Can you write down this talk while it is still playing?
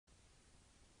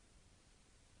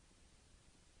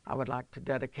I would like to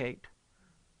dedicate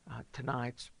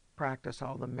tonight's practice,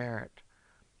 all the merit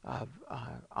of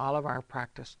all of our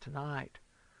practice tonight,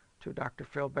 to Dr.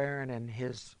 Phil Barron and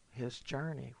his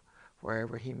journey,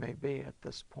 wherever he may be at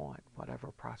this point,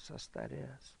 whatever process that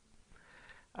is.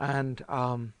 And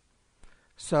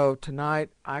so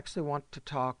tonight I actually want to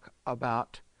talk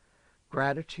about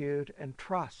gratitude and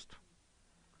trust.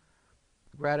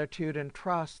 Gratitude and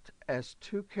trust as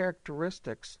two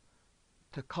characteristics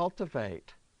to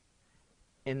cultivate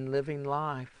in living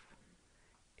life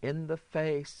in the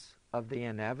face of the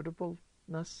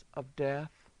inevitableness of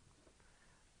death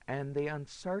and the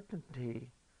uncertainty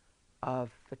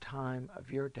of the time of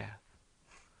your death,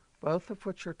 both of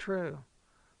which are true.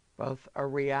 Both are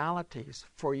realities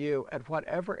for you at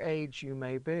whatever age you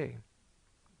may be.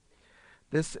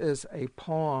 This is a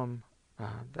poem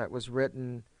that was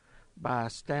written by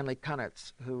Stanley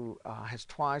Kunitz, who has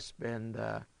twice been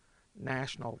the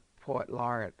National Poet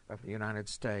Laureate of the United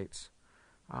States.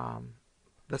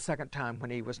 The second time when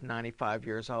he was 95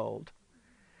 years old.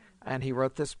 And he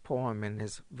wrote this poem in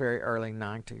his very early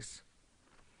 90s.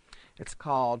 It's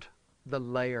called The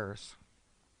Layers.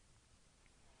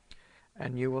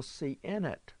 And you will see in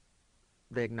it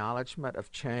the acknowledgement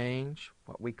of change,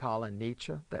 what we call in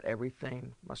Nietzsche, that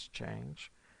everything must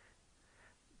change,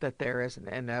 that there is an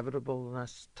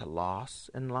inevitableness to loss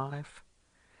in life,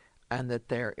 and that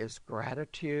there is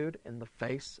gratitude in the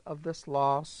face of this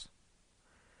loss,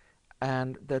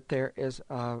 and that there is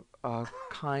a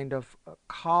kind of a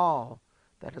call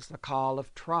that is the call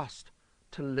of trust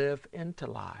to live into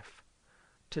life,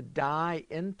 to die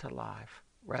into life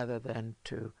rather than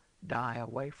to die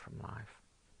away from life.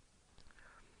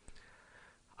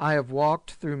 I have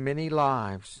walked through many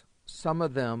lives, some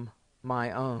of them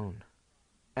my own,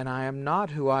 and I am not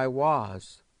who I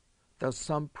was, though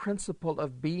some principle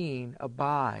of being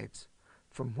abides,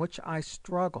 from which I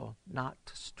struggle not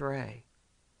to stray.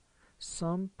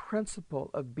 Some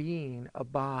principle of being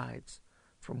abides,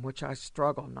 from which I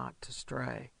struggle not to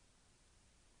stray.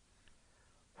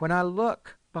 When I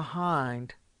look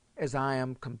behind, as I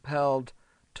am compelled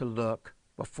to look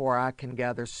before I can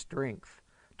gather strength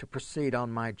to proceed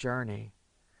on my journey,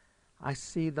 I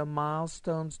see the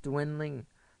milestones dwindling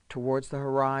towards the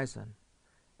horizon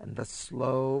and the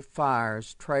slow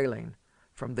fires trailing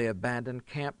from the abandoned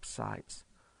campsites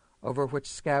over which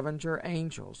scavenger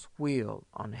angels wheel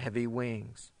on heavy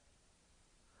wings.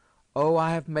 Oh,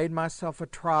 I have made myself a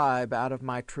tribe out of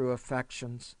my true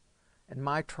affections, and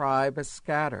my tribe is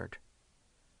scattered.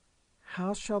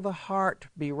 How shall the heart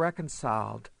be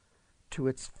reconciled to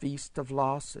its feast of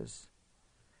losses?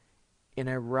 In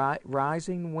a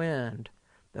rising wind,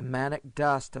 the manic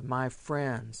dust of my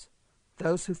friends,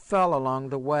 those who fell along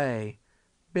the way,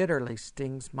 bitterly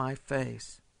stings my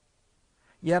face.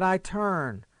 Yet I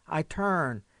turn,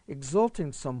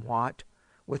 exulting somewhat,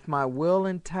 with my will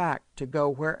intact to go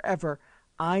wherever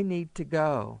I need to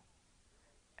go,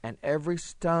 and every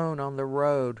stone on the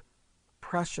road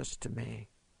precious to me.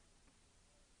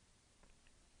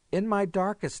 In my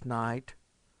darkest night,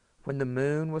 when the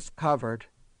moon was covered,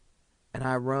 and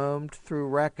I roamed through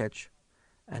wreckage,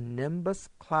 a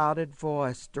nimbus-clouded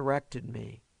voice directed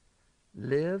me,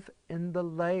 live in the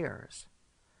layers,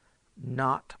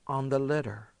 not on the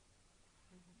litter.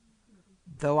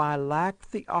 Though I lack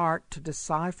the art to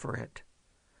decipher it,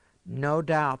 no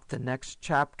doubt the next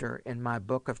chapter in my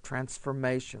book of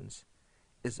transformations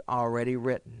is already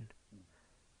written.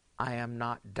 I am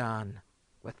not done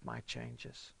with my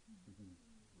changes.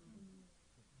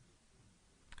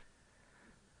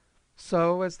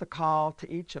 So is the call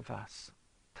to each of us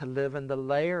to live in the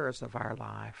layers of our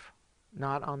life,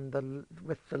 not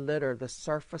with the litter, the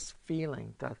surface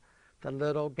feeling, the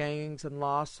little gains and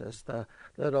losses, the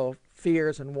little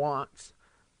fears and wants,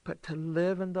 but to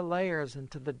live in the layers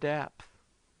into the depth,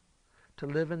 to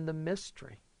live in the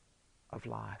mystery of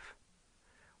life.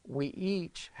 We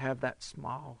each have that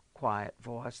small, quiet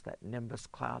voice, that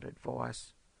nimbus-clouded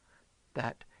voice,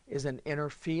 that is an inner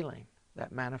feeling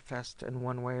that manifests in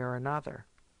one way or another.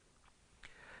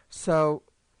 So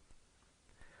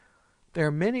there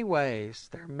are many ways,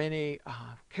 there are many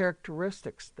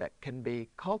characteristics that can be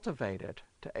cultivated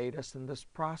to aid us in this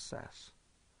process.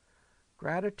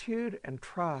 Gratitude and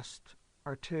trust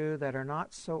are two that are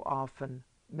not so often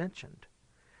mentioned.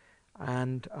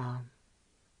 And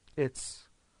it's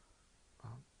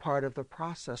part of the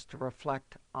process to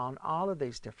reflect on all of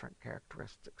these different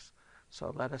characteristics.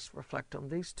 So let us reflect on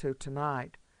these two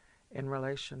tonight in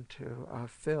relation to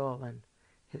Phil and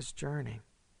his journey.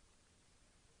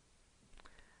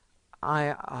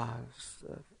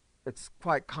 It's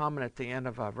quite common at the end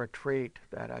of a retreat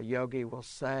that a yogi will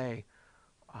say,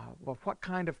 well, what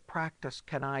kind of practice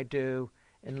can I do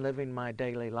in living my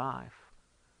daily life?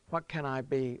 What can I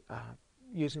be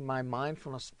using my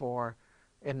mindfulness for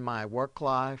in my work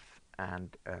life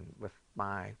and with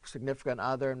my significant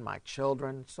other and my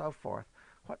children and so forth?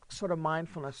 What sort of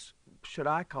mindfulness should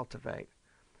I cultivate?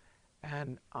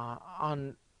 And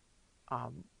on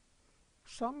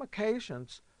some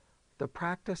occasions, the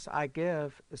practice I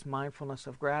give is mindfulness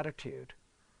of gratitude.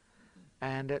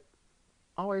 And it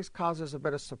always causes a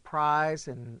bit of surprise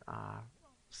and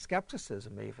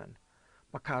skepticism even,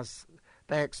 because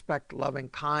they expect loving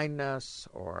kindness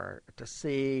or to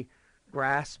see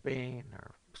grasping,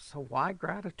 or so why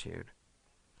gratitude?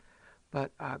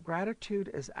 But gratitude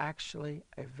is actually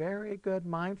a very good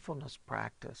mindfulness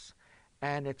practice,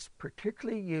 and it's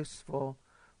particularly useful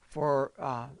for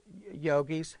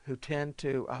yogis who tend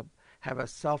to have a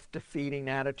self-defeating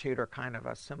attitude or kind of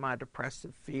a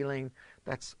semi-depressive feeling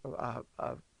that's a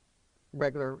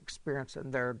regular experience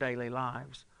in their daily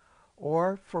lives,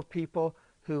 or for people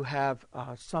who have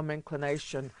some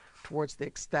inclination towards the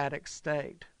ecstatic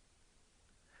state.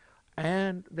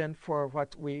 And then for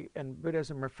what we in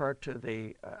Buddhism refer to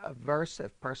the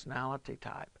aversive personality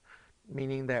type,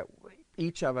 meaning that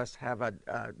each of us have a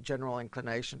general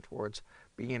inclination towards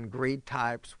being greed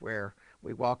types, where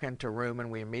we walk into a room and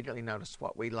we immediately notice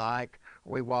what we like,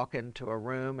 or we walk into a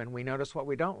room and we notice what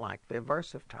we don't like, the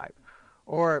aversive type.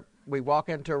 Or we walk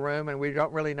into a room and we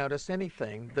don't really notice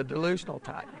anything, the delusional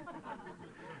type.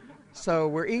 So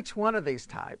we're each one of these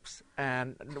types,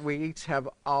 and we each have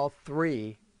all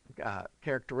three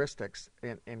characteristics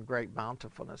in great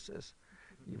bountifulness, as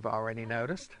you've already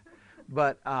noticed.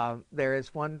 But there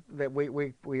is one that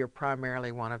we are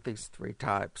primarily one of these three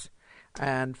types.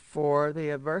 And for the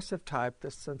aversive type,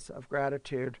 this sense of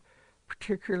gratitude,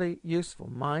 particularly useful,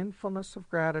 mindfulness of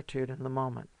gratitude in the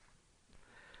moment.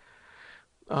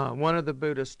 One of the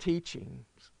Buddha's teachings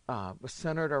was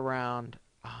centered around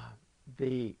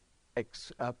the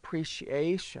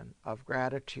appreciation of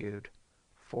gratitude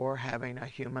for having a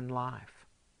human life.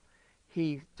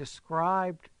 He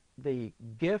described the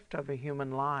gift of a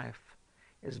human life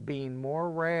as being more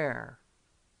rare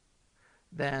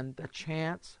than the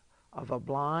chance of a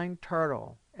blind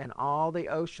turtle in all the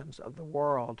oceans of the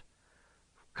world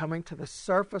coming to the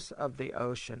surface of the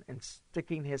ocean and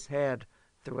sticking his head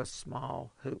through a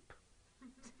small hoop.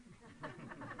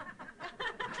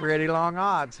 Pretty long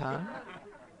odds, huh?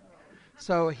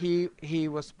 So he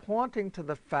was pointing to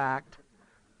the fact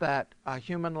that a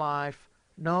human life,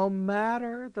 no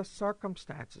matter the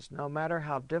circumstances, no matter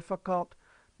how difficult,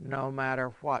 no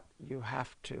matter what you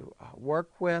have to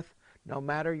work with, no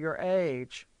matter your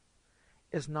age,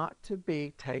 is not to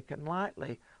be taken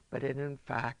lightly, but in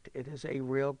fact it is a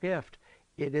real gift.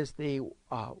 It is the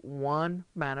one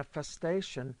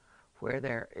manifestation where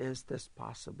there is this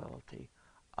possibility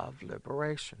of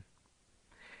liberation.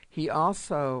 He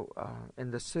also,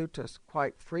 in the suttas,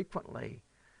 quite frequently,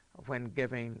 when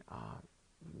giving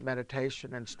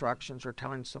meditation instructions or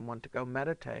telling someone to go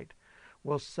meditate,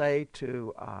 will say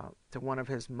to one of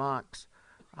his monks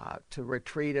to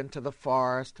retreat into the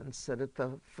forest and sit at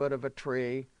the foot of a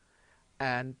tree,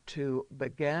 and to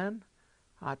begin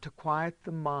to quiet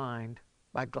the mind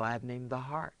by gladdening the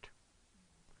heart.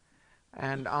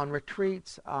 And on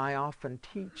retreats, I often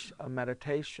teach a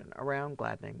meditation around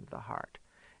gladdening the heart.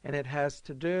 And it has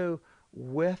to do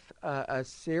with a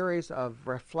series of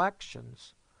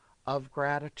reflections of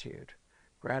gratitude.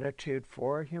 Gratitude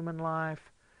for human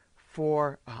life,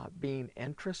 for being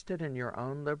interested in your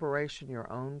own liberation, your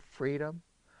own freedom,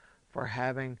 for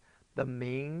having the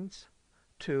means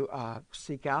to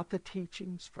seek out the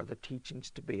teachings, for the teachings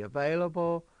to be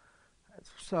available,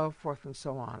 so forth and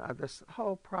so on. This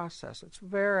whole process, it's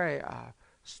very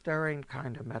stirring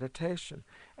kind of meditation,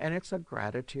 and it's a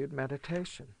gratitude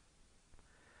meditation.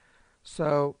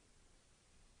 So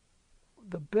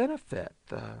the benefit,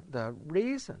 the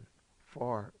reason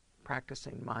for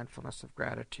practicing mindfulness of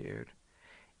gratitude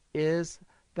is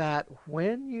that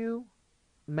when you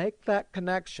make that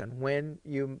connection, when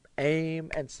you aim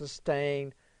and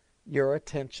sustain your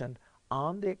attention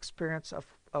on the experience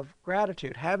of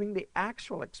gratitude, having the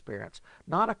actual experience,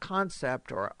 not a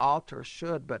concept or ought or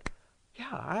should, but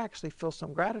yeah, I actually feel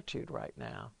some gratitude right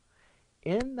now.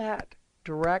 In that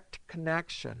direct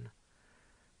connection,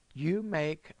 you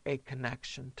make a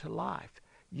connection to life.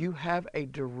 You have a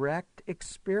direct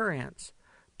experience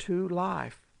to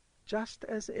life, just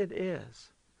as it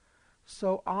is.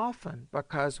 So often,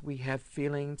 because we have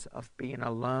feelings of being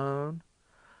alone,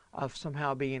 of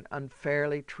somehow being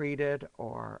unfairly treated,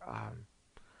 or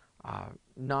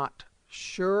not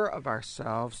sure of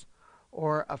ourselves,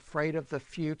 or afraid of the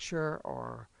future,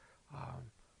 or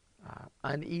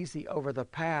uneasy over the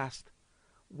past,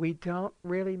 we don't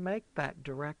really make that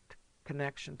direct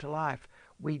connection to life.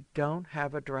 We don't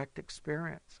have a direct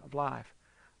experience of life.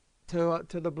 To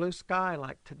the blue sky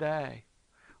like today,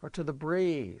 or to the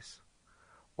breeze,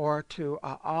 or to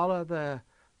all of the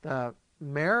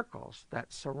miracles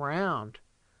that surround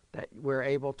that we're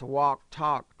able to walk,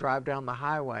 talk, drive down the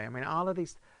highway. I mean, all of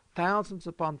these thousands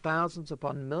upon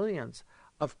millions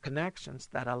of connections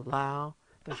that allow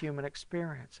the human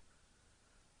experience.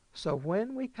 So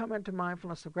when we come into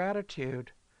mindfulness of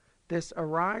gratitude, this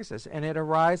arises, and it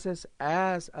arises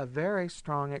as a very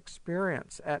strong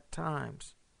experience at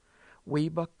times. We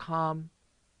become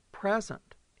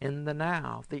present in the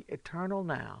now, the eternal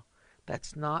now,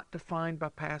 that's not defined by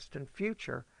past and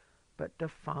future, but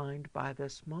defined by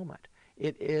this moment.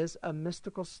 It is a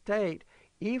mystical state,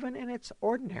 even in its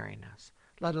ordinariness,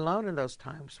 let alone in those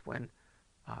times when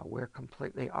we're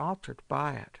completely altered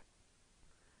by it.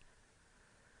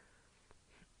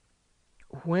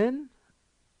 When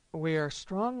we are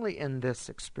strongly in this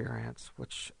experience,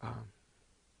 which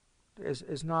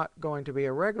is not going to be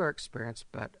a regular experience,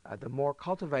 but the more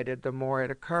cultivated, the more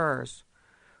it occurs,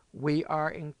 we are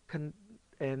in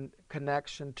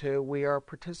connection to, we are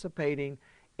participating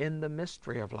in the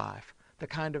mystery of life, the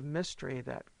kind of mystery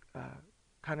that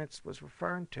Kunitz was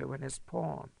referring to in his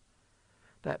poem,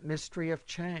 that mystery of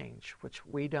change, which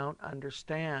we don't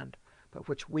understand, but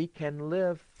which we can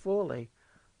live fully,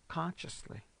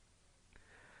 consciously.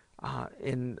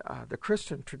 In the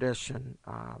Christian tradition,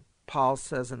 Paul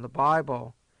says in the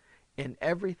Bible, in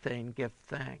everything give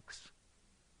thanks.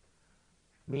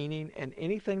 Meaning, in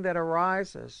anything that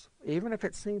arises, even if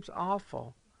it seems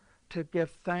awful, to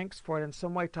give thanks for it in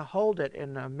some way, to hold it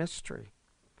in a mystery.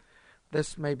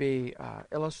 This may be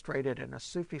illustrated in a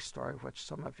Sufi story, which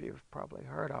some of you have probably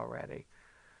heard already.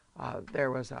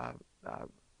 There was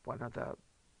one of the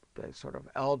sort of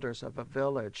elders of a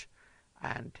village,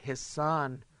 and his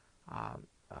son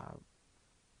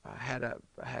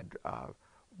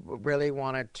really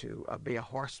wanted to be a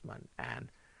horseman,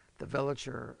 and the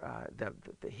villager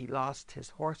he lost his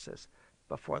horses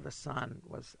before the son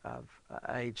was of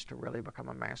age to really become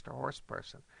a master horse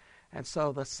person, and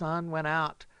so the son went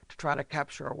out to try to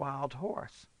capture a wild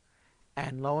horse,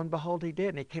 and lo and behold, he did,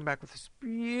 and he came back with this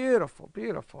beautiful,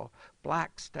 beautiful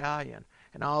black stallion.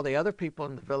 And all the other people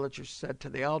in the village said to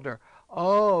the elder,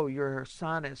 "Oh, your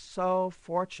son is so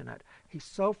fortunate. He's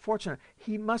so fortunate.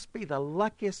 He must be the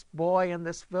luckiest boy in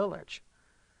this village."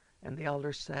 And the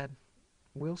elder said,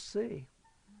 "We'll see."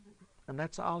 And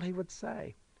that's all he would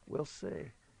say, "We'll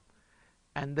see."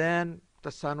 And then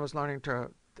the son was learning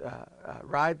to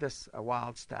ride this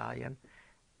wild stallion,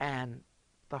 and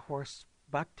the horse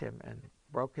bucked him and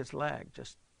broke his leg,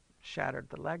 just shattered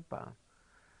the leg bone.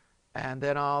 And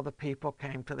then all the people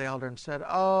came to the elder and said,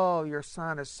 "Oh, your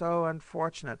son is so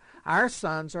unfortunate. Our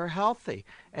sons are healthy,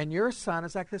 and your son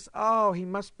is like this. Oh, he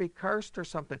must be cursed or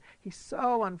something. He's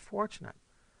so unfortunate."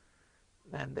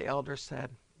 And the elder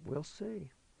said, "We'll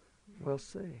see. We'll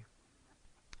see."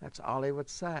 That's all he would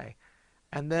say.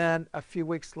 And then a few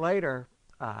weeks later,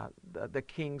 the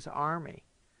king's army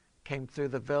came through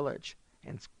the village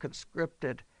and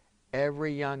conscripted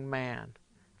every young man,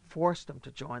 forced them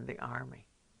to join the army.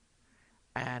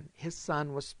 And his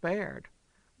son was spared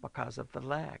because of the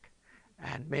leg.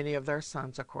 And many of their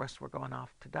sons, of course, were going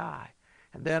off to die.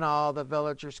 And then all the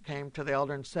villagers came to the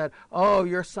elder and said, "Oh,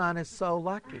 your son is so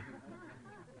lucky."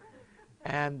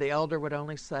 And the elder would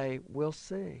only say, "We'll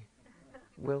see.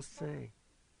 We'll see."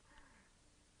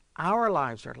 Our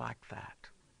lives are like that.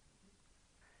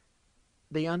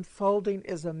 The unfolding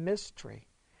is a mystery.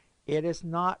 It is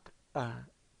not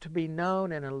to be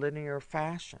known in a linear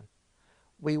fashion.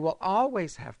 We will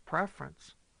always have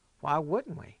preference. Why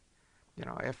wouldn't we? You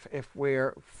know, if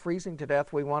we're freezing to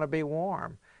death, we want to be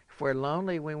warm. If we're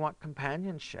lonely, we want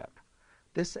companionship.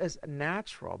 This is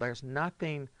natural. There's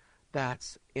nothing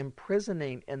that's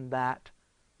imprisoning in that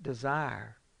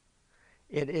desire.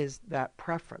 It is that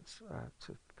preference,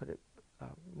 to put it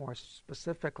more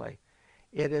specifically.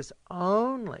 It is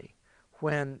only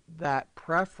when that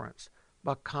preference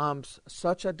becomes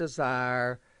such a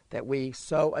desire that we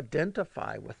so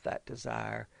identify with that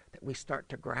desire that we start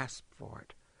to grasp for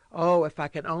it. Oh, if I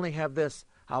can only have this,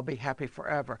 I'll be happy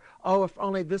forever. Oh, if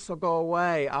only this will go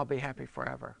away, I'll be happy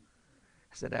forever.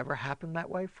 Has it ever happened that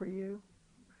way for you?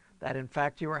 That in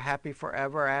fact you were happy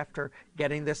forever after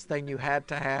getting this thing you had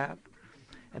to have?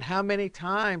 And how many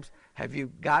times have you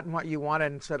gotten what you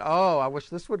wanted and said, "Oh, I wish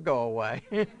this would go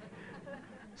away"?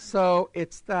 So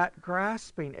it's that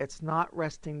grasping. It's not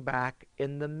resting back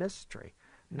in the mystery,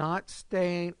 not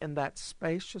staying in that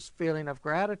spacious feeling of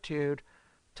gratitude,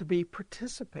 to be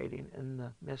participating in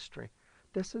the mystery.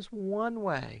 This is one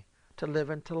way to live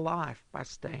into life, by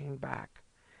staying back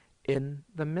in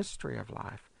the mystery of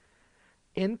life.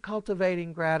 In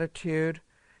cultivating gratitude,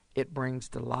 it brings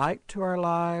delight to our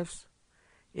lives.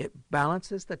 It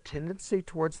balances the tendency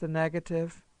towards the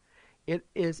negative. It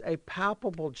is a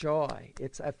palpable joy.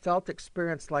 It's a felt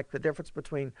experience, like the difference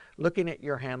between looking at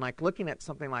your hand, like looking at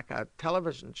something like a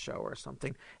television show or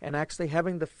something, and actually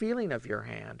having the feeling of your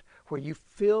hand, where you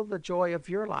feel the joy of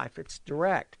your life. It's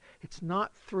direct. It's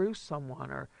not through someone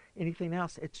or anything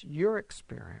else. It's your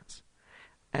experience.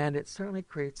 And it certainly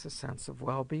creates a sense of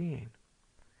well-being.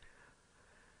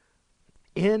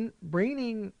 In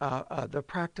bringing the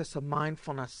practice of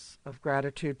mindfulness, of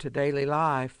gratitude to daily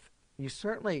life, you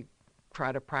certainly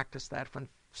try to practice that when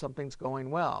something's going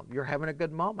well. You're having a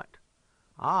good moment.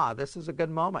 This is a good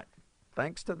moment.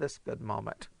 Thanks to this good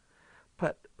moment.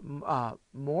 But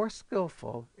more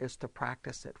skillful is to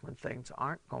practice it when things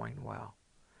aren't going well.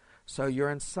 So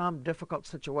you're in some difficult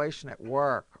situation at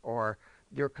work, or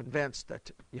you're convinced that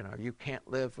you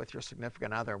can't live with your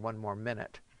significant other one more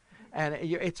minute. And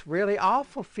it's really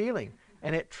awful feeling.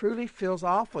 And it truly feels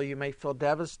awful. You may feel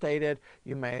devastated.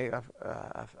 You may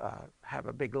have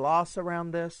a big loss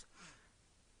around this.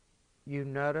 You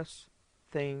notice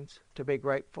things to be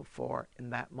grateful for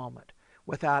in that moment,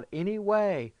 without any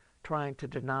way trying to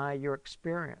deny your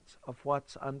experience of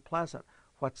what's unpleasant,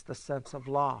 what's the sense of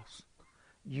loss.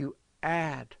 You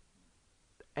add,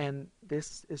 and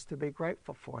this is to be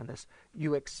grateful for in this,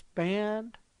 you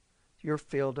expand your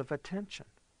field of attention,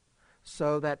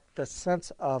 so that the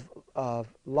sense of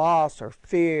loss or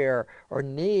fear or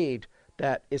need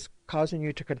that is causing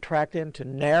you to contract into,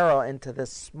 narrow into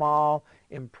this small,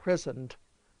 imprisoned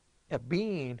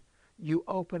being, you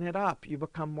open it up. You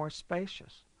become more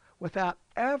spacious, without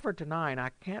ever denying,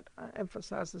 I can't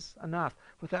emphasize this enough,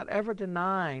 without ever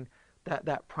denying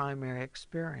that primary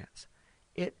experience.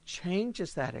 It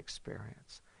changes that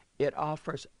experience. It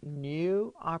offers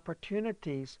new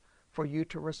opportunities for you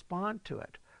to respond to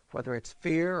it, whether it's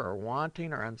fear or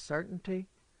wanting or uncertainty,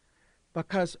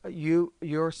 because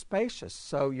you're spacious,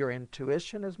 so your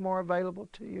intuition is more available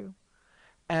to you,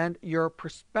 and your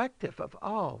perspective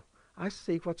of, I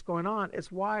see what's going on,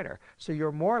 is wider, so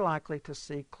you're more likely to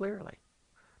see clearly.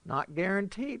 Not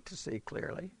guaranteed to see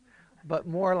clearly, but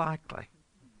more likely.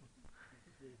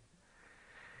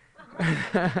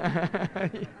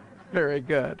 Very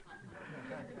good.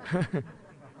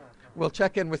 We'll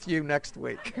check in with you next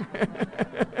week.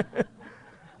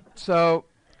 So,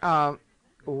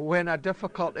 when a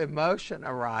difficult emotion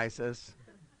arises,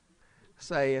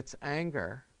 say it's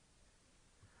anger,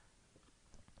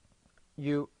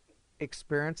 you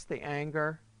experience the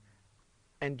anger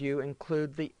and you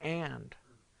include the and.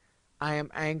 I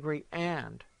am angry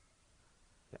and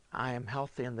I am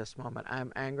healthy in this moment. I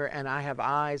am angry and I have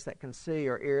eyes that can see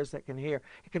or ears that can hear.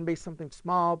 It can be something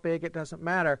small, big, it doesn't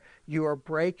matter. You are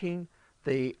breaking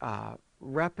the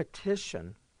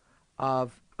repetition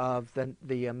of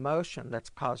the emotion that's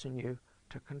causing you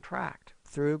to contract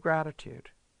through gratitude.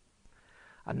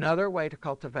 Another way to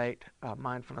cultivate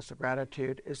mindfulness of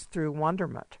gratitude is through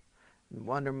wonderment.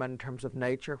 Wonderment in terms of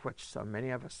nature, which so many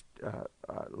of us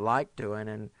like doing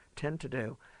and tend to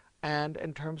do, and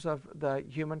in terms of the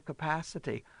human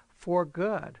capacity for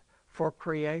good, for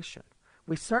creation.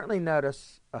 We certainly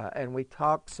notice, and we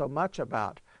talk so much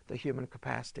about the human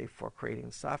capacity for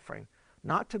creating suffering,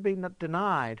 not to be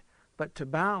denied, but to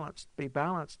be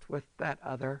balanced with that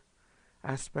other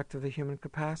aspect of the human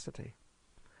capacity.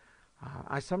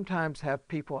 I sometimes have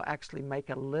people actually make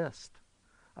a list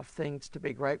of things to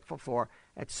be grateful for,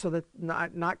 and so that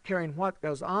not caring what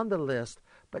goes on the list,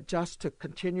 but just to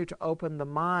continue to open the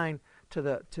mind to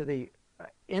the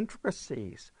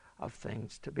intricacies of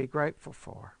things to be grateful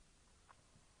for.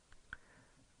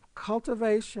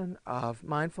 Cultivation of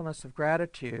mindfulness of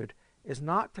gratitude is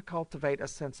not to cultivate a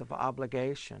sense of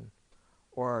obligation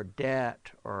or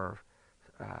debt or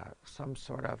some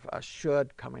sort of a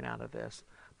should coming out of this,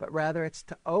 but rather it's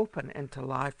to open into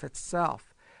life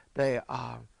itself.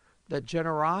 The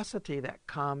generosity that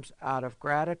comes out of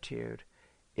gratitude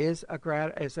is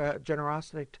a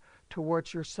generosity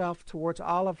towards yourself, towards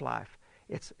all of life.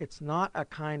 It's not a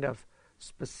kind of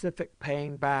specific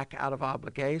paying back out of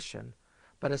obligation,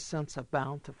 but a sense of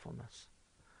bountifulness,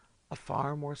 a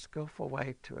far more skillful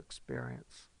way to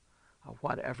experience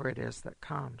whatever it is that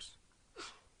comes.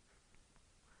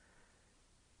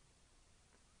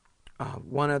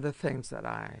 One of the things that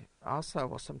I also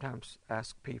will sometimes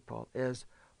ask people is,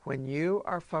 when you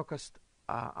are focused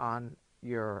on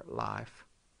your life,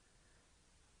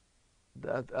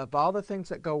 of all the things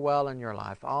that go well in your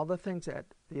life, all the things that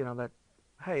that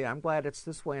hey, I'm glad it's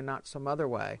this way and not some other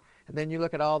way. And then you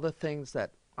look at all the things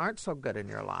that aren't so good in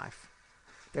your life.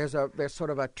 There's sort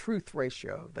of a truth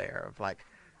ratio there of like,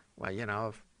 well,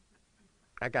 if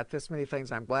I got this many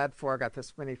things I'm glad for, I got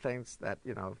this many things that,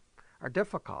 are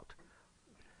difficult.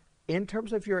 In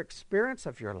terms of your experience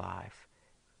of your life,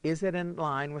 is it in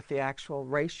line with the actual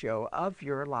ratio of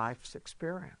your life's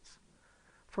experience?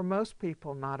 For most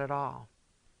people, not at all.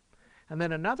 And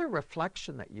then another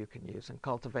reflection that you can use in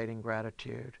cultivating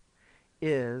gratitude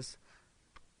is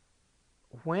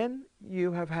when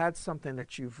you have had something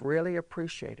that you've really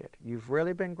appreciated, you've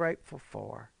really been grateful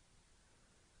for,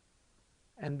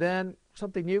 and then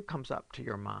something new comes up to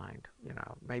your mind,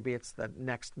 maybe it's the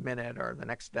next minute or the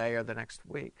next day or the next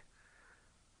week.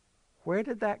 Where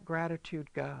did that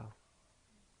gratitude go?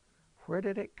 Where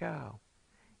did it go?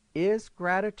 Is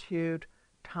gratitude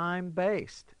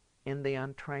time-based in the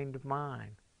untrained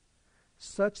mind,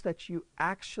 such that you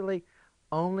actually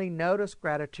only notice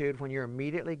gratitude when you're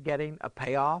immediately getting a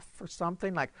payoff for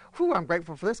something, like, whew, I'm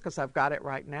grateful for this because I've got it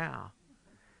right now?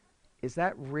 Is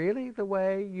that really the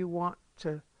way you want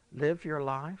to live your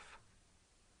life?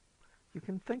 You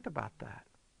can think about that.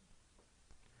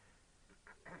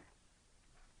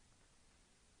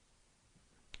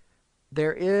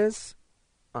 There is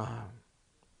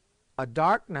a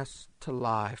darkness to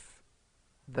life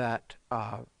that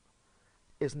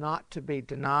is not to be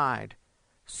denied.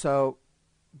 So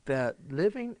the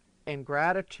living in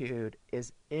gratitude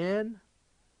is in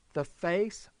the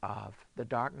face of the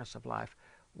darkness of life.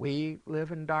 We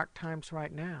live in dark times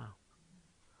right now.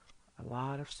 A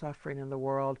lot of suffering in the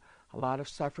world, a lot of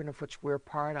suffering of which we're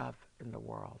part of in the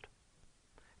world.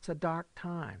 It's a dark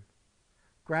time.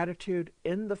 Gratitude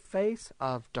in the face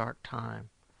of dark time,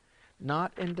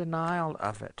 not in denial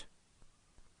of it.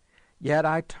 Yet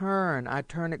I turn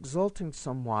exulting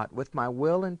somewhat, with my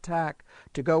will intact,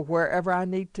 to go wherever I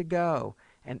need to go,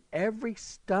 and every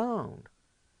stone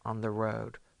on the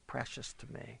road precious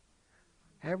to me.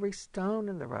 Every stone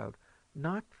in the road,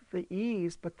 not the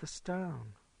ease, but the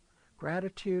stone.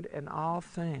 Gratitude in all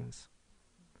things.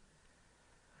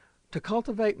 To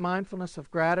cultivate mindfulness of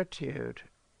gratitude,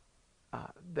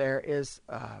 there is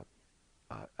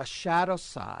a shadow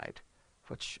side,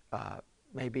 which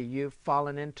maybe you've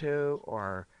fallen into,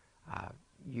 or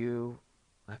you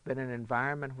have been in an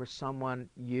environment where someone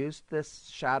used this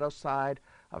shadow side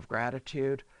of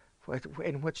gratitude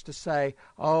in which to say,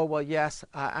 oh, well, yes,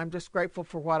 I'm just grateful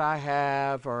for what I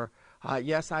have, or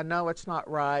yes, I know it's not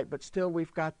right, but still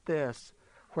we've got this,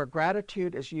 where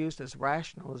gratitude is used as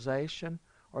rationalization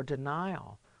or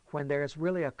denial when there is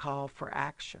really a call for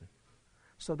action.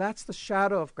 So that's the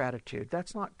shadow of gratitude.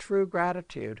 That's not true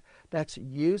gratitude. That's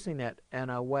using it in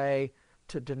a way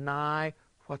to deny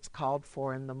what's called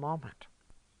for in the moment.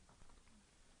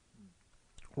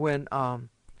 When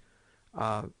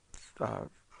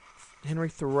Henry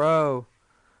Thoreau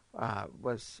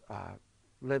was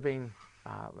living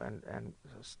and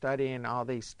studying all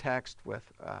these texts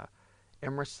with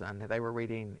Emerson, they were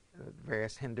reading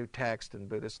various Hindu texts and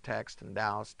Buddhist texts and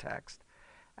Taoist texts.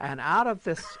 And out of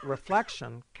this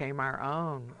reflection came our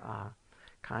own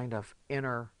kind of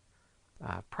inner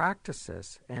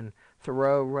practices. And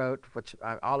Thoreau wrote, which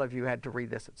all of you had to read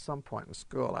this at some point in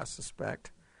school, I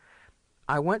suspect.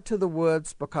 I went to the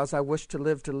woods because I wished to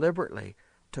live deliberately,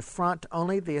 to front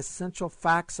only the essential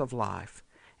facts of life,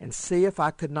 and see if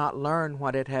I could not learn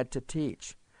what it had to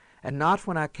teach, and not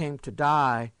when I came to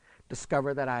die,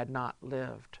 discover that I had not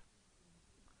lived.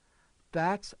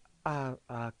 That's a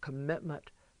commitment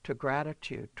to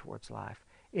gratitude towards life.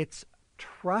 It's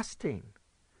trusting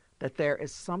that there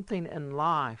is something in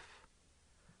life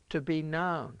to be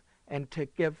known and to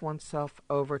give oneself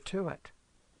over to it.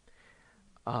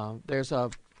 There's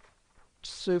a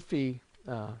Sufi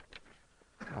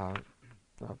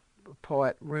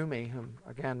poet, Rumi, whom,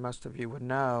 again, most of you would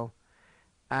know,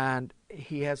 and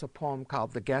he has a poem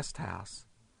called The Guest House.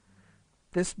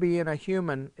 This being a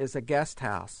human is a guest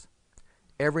house.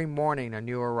 Every morning a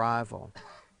new arrival,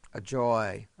 a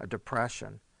joy, a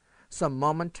depression. Some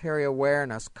momentary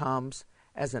awareness comes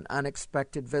as an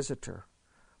unexpected visitor.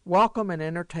 Welcome and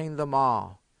entertain them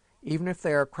all, even if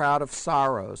they are a crowd of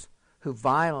sorrows who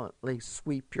violently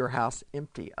sweep your house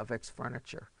empty of its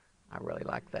furniture. I really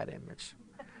like that image.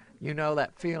 You know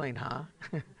that feeling, huh?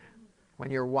 When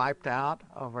you're wiped out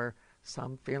over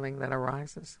some feeling that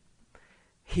arises.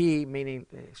 He, meaning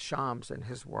Shams in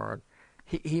his word,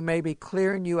 he may be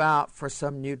clearing you out for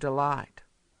some new delight.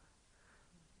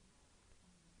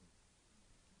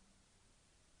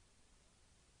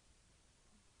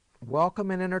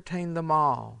 Welcome and entertain them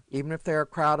all, even if they're a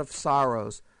crowd of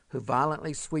sorrows who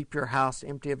violently sweep your house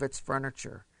empty of its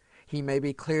furniture. He may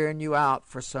be clearing you out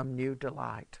for some new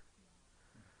delight.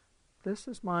 This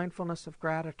is mindfulness of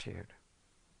gratitude.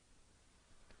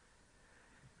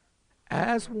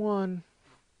 As one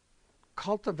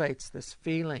cultivates this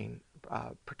feeling,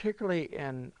 particularly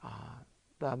in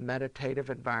the meditative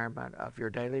environment of your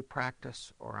daily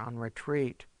practice or on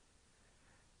retreat,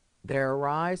 there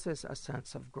arises a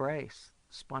sense of grace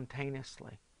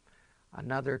spontaneously.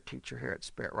 Another teacher here at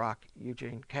Spirit Rock,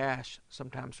 Eugene Cash,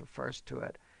 sometimes refers to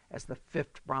it as the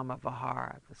fifth Brahma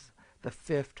Vihara, the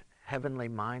fifth heavenly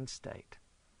mind state,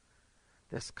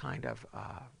 this kind of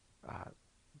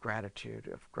gratitude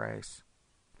of grace.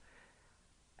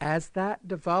 As that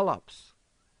develops,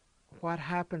 what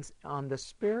happens on the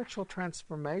spiritual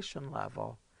transformation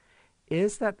level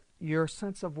is that your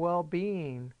sense of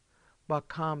well-being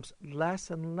becomes less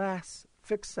and less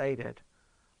fixated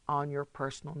on your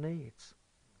personal needs.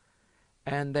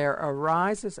 And there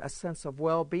arises a sense of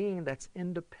well-being that's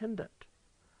independent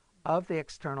of the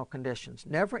external conditions,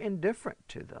 never indifferent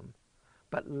to them,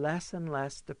 but less and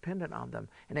less dependent on them.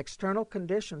 And external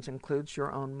conditions includes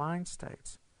your own mind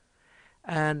states.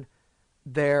 And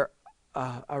there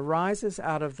arises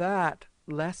out of that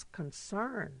less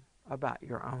concern about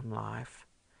your own life,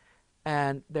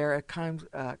 and there are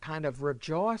kind of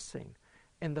rejoicing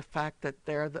in the fact that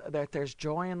there's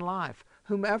joy in life,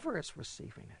 whomever is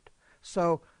receiving it.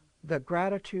 So the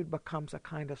gratitude becomes a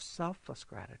kind of selfless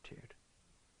gratitude.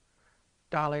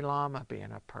 Dalai Lama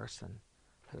being a person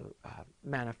who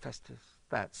manifested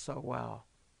that so well.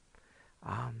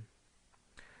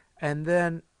 And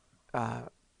then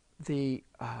the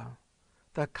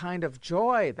kind of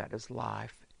joy that is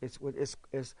life is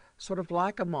sort of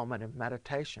like a moment in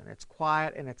meditation. It's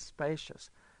quiet and it's spacious,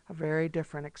 a very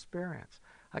different experience.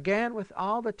 Again, with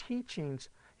all the teachings,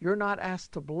 you're not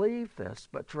asked to believe this,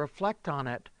 but to reflect on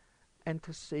it and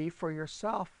to see for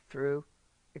yourself through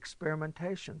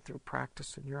experimentation, through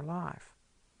practice in your life.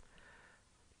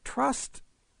 Trust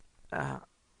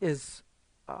is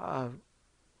a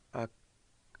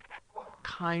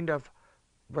kind of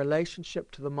relationship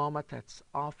to the moment that's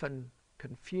often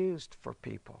confused for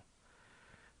people.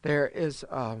 There is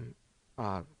a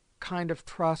kind of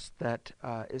trust that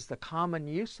is the common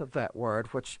use of that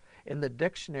word, which in the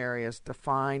dictionary is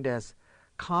defined as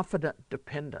confident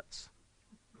dependence.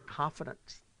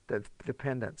 Confident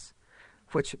dependence,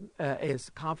 which is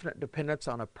confident dependence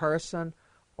on a person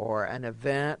or an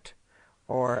event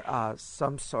or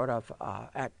some sort of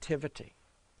activity.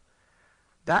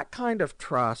 That kind of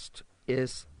trust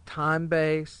is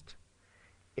time-based.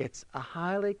 It's a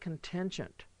highly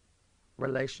contingent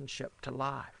relationship to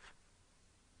life.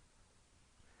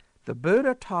 The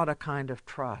Buddha taught a kind of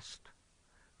trust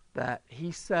that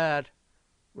he said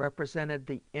represented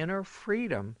the inner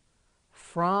freedom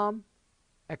from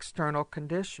external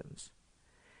conditions.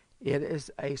 It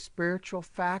is a spiritual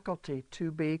faculty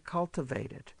to be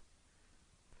cultivated.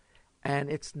 And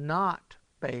it's not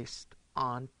based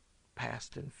on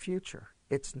past and future.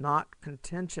 It's not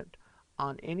contingent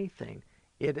on anything.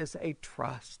 It is a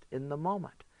trust in the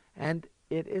moment. And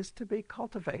it is to be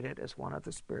cultivated as one of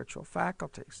the spiritual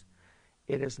faculties.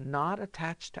 It is not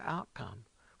attached to outcome,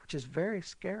 which is very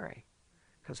scary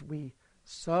because we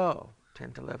so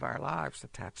tend to live our lives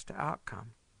attached to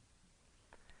outcome.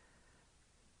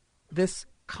 This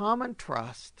common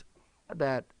trust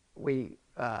that we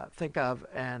think of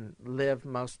and live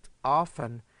most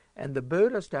often, and the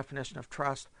Buddha's definition of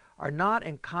trust, are not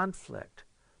in conflict,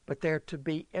 but they're to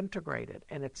be integrated,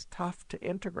 and it's tough to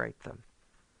integrate them.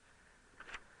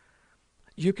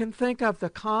 You can think of the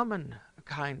common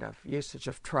kind of usage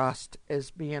of trust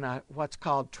as being what's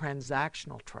called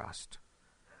transactional trust,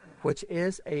 which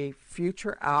is a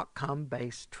future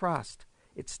outcome-based trust.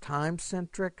 It's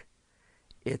time-centric.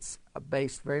 It's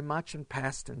based very much in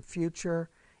past and future.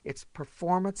 It's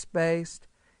performance-based.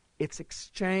 It's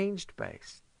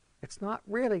exchange-based. It's not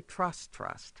really trust.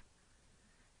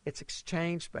 It's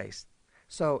exchange-based.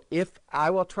 So if I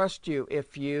will trust you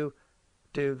if you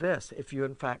do this, if you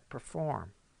in fact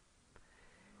perform.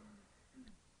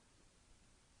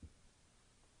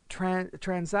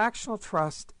 Transactional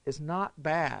trust is not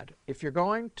bad. If you're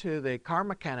going to the car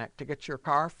mechanic to get your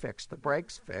car fixed, the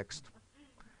brakes fixed,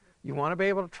 you want to be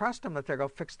able to trust them that they're going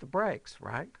to fix the brakes,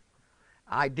 right?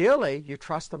 Ideally, you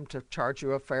trust them to charge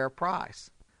you a fair price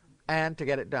and to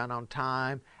get it done on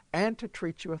time and to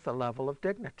treat you with a level of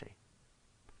dignity.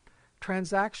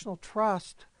 Transactional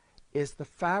trust is the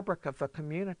fabric of the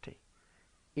community.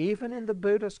 Even in the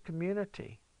Buddhist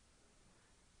community,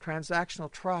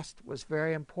 transactional trust was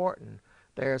very important.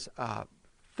 There's a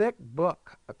thick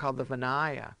book called the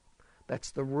Vinaya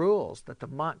that's the rules that the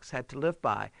monks had to live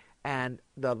by. And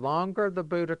the longer the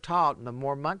Buddha taught and the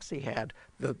more monks he had,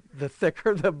 the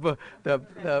thicker the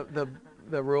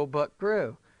rule book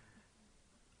grew.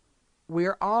 We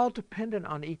are all dependent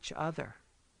on each other.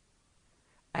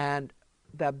 And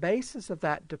the basis of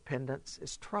that dependence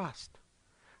is trust.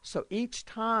 So each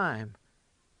time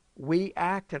we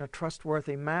act in a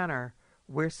trustworthy manner,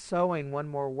 we're sewing one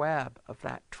more web of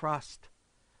that trust,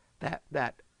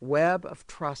 that web of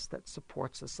trust that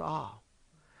supports us all.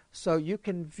 So you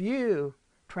can view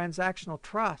transactional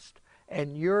trust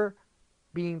and your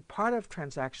being part of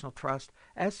transactional trust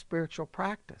as spiritual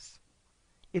practice.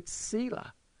 It's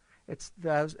sila. It's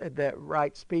the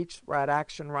right speech, right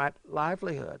action, right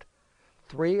livelihood.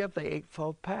 3 of the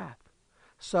Eightfold Path.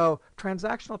 So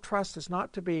transactional trust is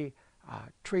not to be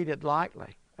treated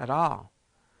lightly at all.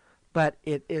 But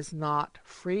it is not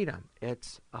freedom.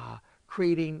 It's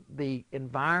creating the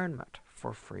environment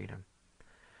for freedom.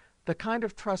 The kind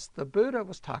of trust the Buddha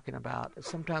was talking about is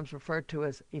sometimes referred to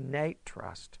as innate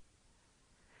trust.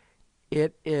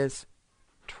 It is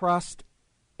trust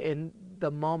in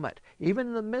the moment, even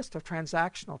in the midst of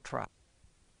transactional trust.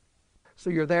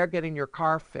 So you're there getting your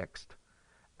car fixed,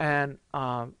 and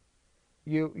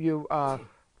you're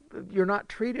not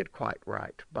treated quite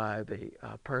right by the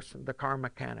person, the car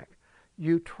mechanic.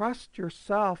 You trust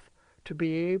yourself to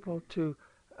be able to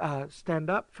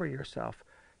stand up for yourself.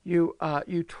 You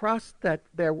trust that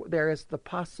there is the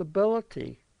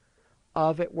possibility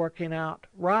of it working out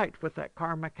right with that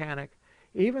car mechanic,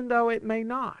 even though it may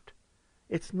not.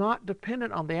 It's not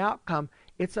dependent on the outcome.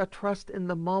 It's a trust in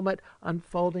the moment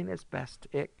unfolding as best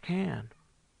it can.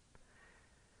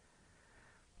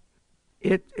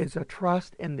 It is a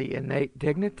trust in the innate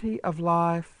dignity of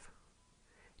life.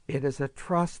 It is a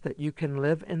trust that you can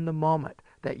live in the moment,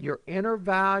 that your inner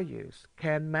values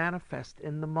can manifest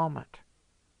in the moment.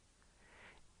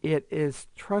 It is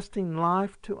trusting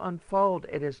life to unfold.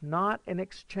 It is not an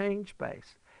exchange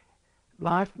base.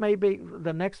 Life may be,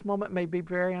 the next moment may be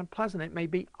very unpleasant. It may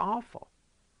be awful.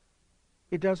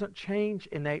 It doesn't change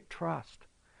innate trust.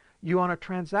 You on a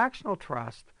transactional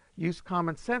trust use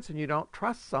common sense and you don't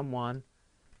trust someone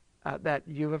that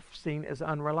you have seen as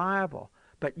unreliable.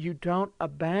 But you don't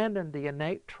abandon the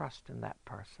innate trust in that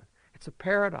person. It's a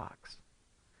paradox.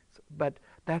 But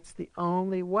that's the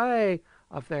only way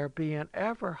of there being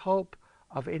ever hope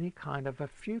of any kind of a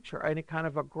future, any kind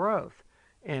of a growth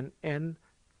in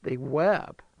the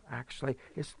web, actually,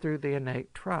 is through the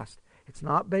innate trust. It's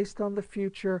not based on the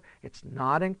future. It's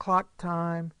not in clock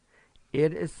time.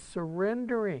 It is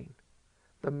surrendering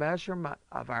the measurement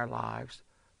of our lives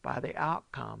by the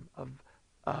outcome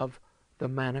of the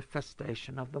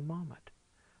manifestation of the moment.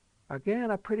 Again,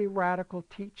 a pretty radical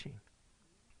teaching.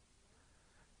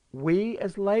 We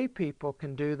as lay people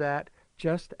can do that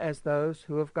just as those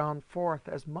who have gone forth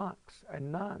as monks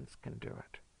and nuns can do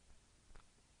it.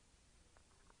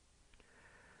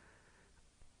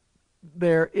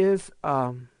 There is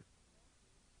a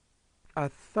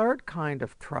third kind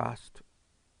of trust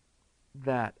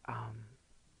that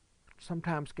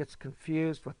sometimes gets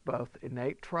confused with both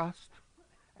innate trust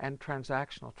and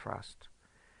transactional trust.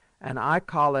 And I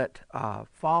call it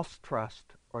false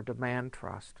trust or demand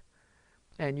trust.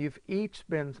 And you've each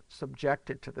been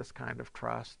subjected to this kind of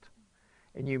trust,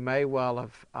 and you may well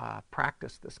have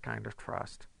practiced this kind of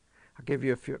trust. I'll give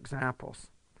you a few examples.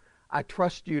 I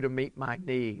trust you to meet my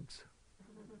needs.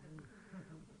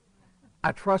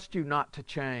 I trust you not to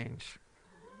change.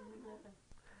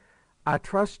 I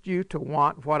trust you to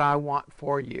want what I want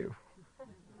for you.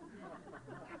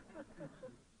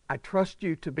 I trust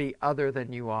you to be other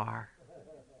than you are.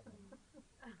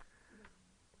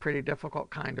 Pretty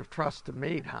difficult kind of trust to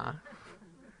meet, huh?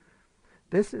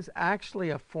 This is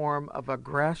actually a form of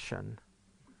aggression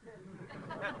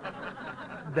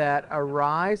that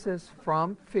arises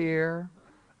from fear,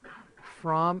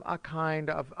 from a kind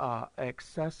of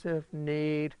excessive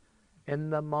need in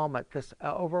the moment, this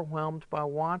overwhelmed by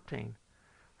wanting.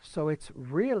 So it's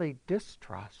really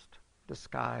distrust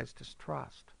disguised as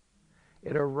trust.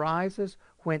 It arises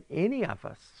when any of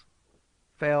us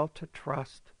fail to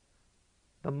trust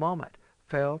the moment,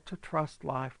 fail to trust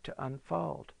life to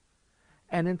unfold.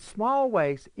 And in small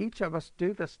ways, each of us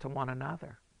do this to one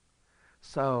another.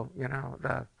 So,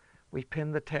 we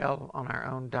pin the tail on our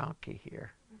own donkey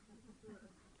here.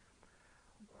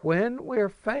 When we're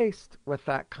faced with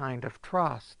that kind of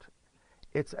trust,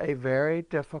 it's a very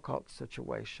difficult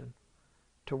situation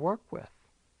to work with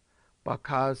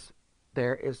because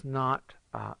there is not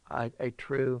a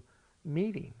true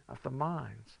meeting of the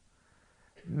minds.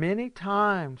 Many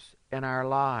times in our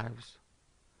lives,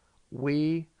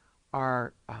 we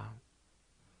are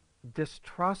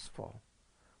distrustful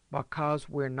because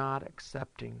we're not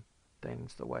accepting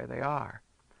things the way they are.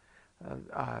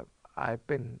 I've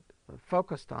been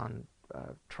focused on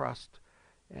trust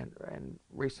in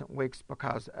recent weeks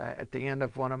because at the end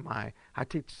of I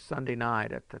teach Sunday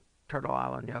night at the Turtle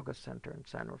Island Yoga Center in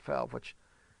San Rafael, which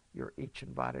you're each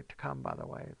invited to come, by the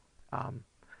way.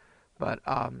 But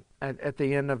at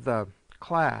the end of the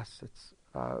class, it's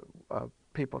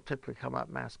people typically come up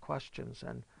and ask questions,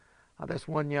 and this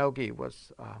one yogi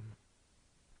was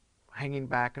hanging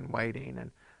back and waiting,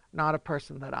 and not a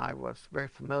person that I was very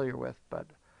familiar with, but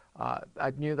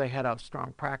I knew they had a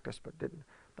strong practice, but didn't.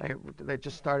 They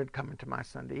just started coming to my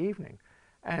Sunday evening,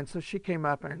 and so she came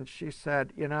up and she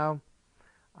said,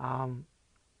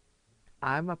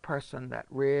 I'm a person that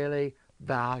really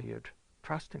valued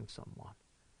trusting someone,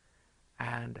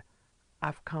 and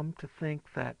I've come to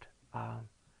think that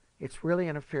it's really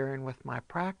interfering with my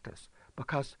practice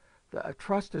because the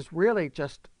trust is really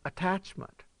just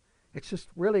attachment. It's just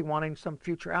really wanting some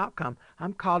future outcome.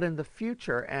 I'm caught in the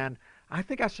future, and I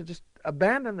think I should just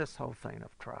abandon this whole thing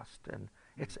of trust. And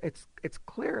it's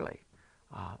clearly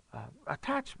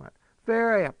attachment.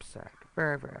 Very upset,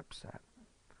 very, very upset.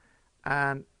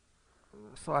 And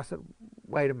so I said,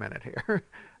 wait a minute here.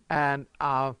 And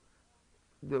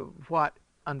what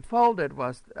unfolded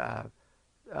was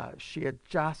she had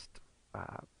just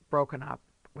broken up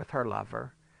with her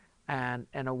lover, and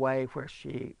in a way where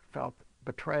she felt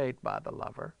betrayed by the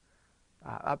lover,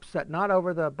 upset not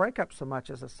over the breakup so much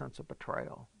as a sense of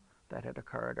betrayal that had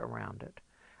occurred around it.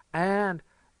 And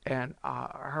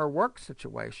her work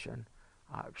situation,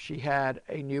 she had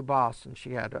a new boss, and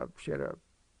she had a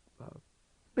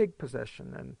big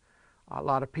position and a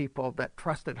lot of people that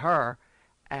trusted her,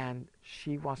 and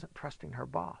she wasn't trusting her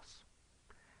boss.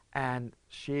 And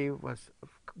she was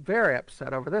very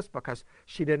upset over this because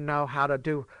she didn't know how to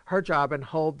do her job and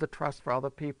hold the trust for all the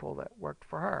people that worked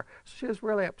for her. So she was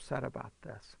really upset about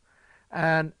this.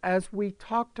 And as we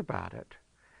talked about it,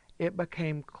 it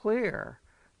became clear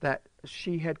that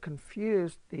she had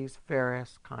confused these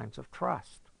various kinds of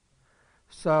trust.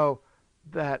 So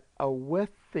that with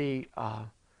the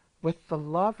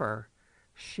lover,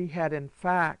 she had in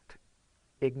fact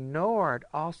ignored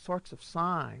all sorts of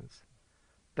signs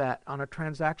that on a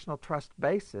transactional trust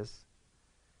basis,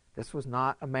 this was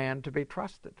not a man to be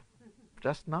trusted.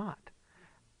 Just not.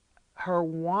 Her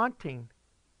wanting,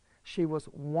 she was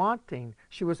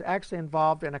actually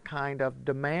involved in a kind of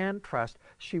demand trust.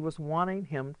 She was wanting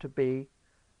him to be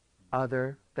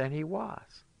other than he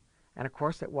was. And of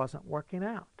course it wasn't working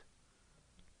out.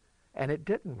 And it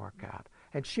didn't work out.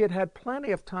 And she had had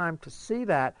plenty of time to see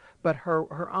that, but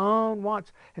her own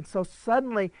wants. And so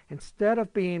suddenly, instead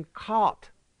of being caught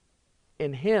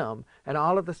in him and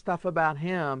all of the stuff about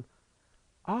him,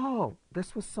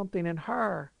 this was something in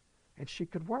her, and she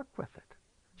could work with it.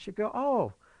 She'd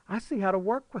go, I see how to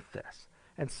work with this.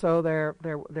 And so there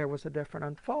was a different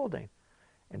unfolding.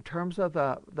 In terms of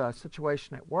the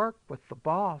situation at work with the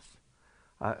boss,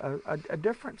 a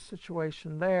different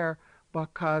situation there,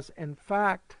 because in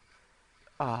fact,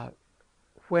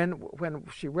 when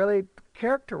she really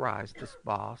characterized this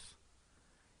boss,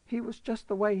 he was just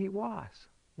the way he was,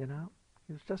 He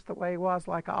was just the way he was,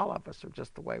 like all of us are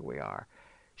just the way we are.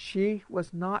 She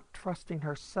was not trusting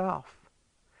herself.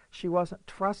 She wasn't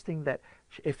trusting that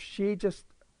if she just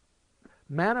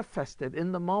manifested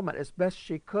in the moment as best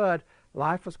she could,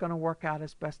 life was going to work out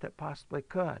as best it possibly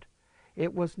could.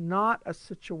 It was not a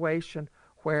situation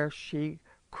where she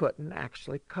couldn't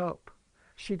actually cope.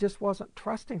 She just wasn't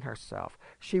trusting herself.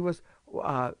 She was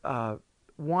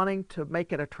wanting to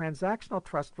make it a transactional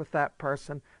trust with that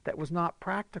person that was not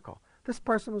practical. This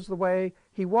person was the way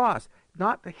he was,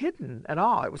 not hidden at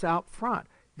all. It was out front,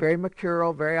 very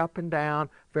mercurial, very up and down,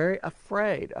 very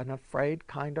afraid, an afraid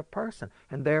kind of person,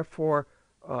 and therefore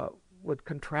would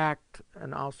contract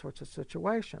in all sorts of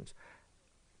situations.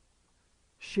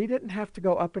 She didn't have to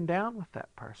go up and down with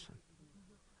that person.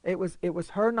 It was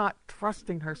her not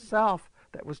trusting herself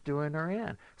that was doing her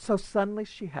in. So suddenly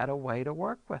she had a way to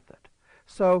work with it.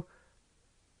 So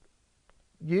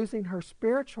using her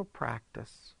spiritual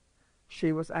practice,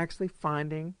 she was actually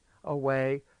finding a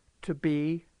way to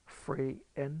be free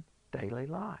in daily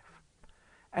life.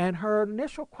 And her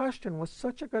initial question was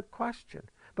such a good question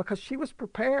because she was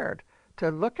prepared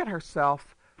to look at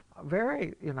herself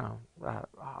very,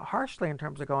 harshly in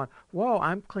terms of going, whoa,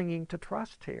 I'm clinging to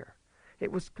trust here.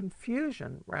 It was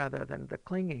confusion rather than the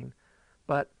clinging,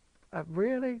 but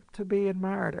really to be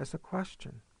admired as a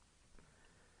question.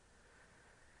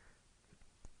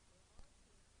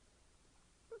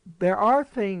 There are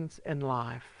things in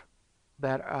life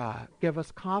that give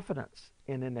us confidence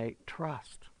in innate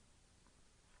trust.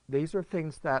 these are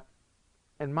things that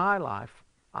in my life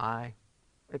I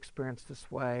experienced this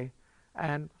way,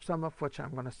 and some of which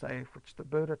I'm going to say which the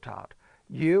Buddha taught.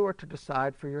 You are to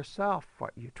decide for yourself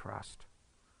what you trust.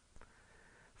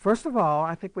 First of all,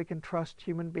 I think we can trust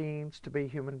human beings to be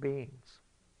human beings.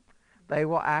 They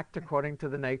will act according to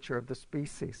the nature of the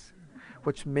species,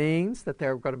 which means that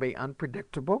they're going to be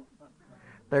unpredictable,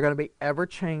 they're going to be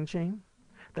ever-changing,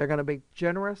 they're going to be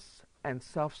generous and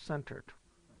self-centered.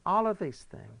 All of these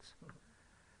things.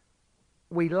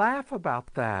 We laugh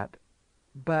about that,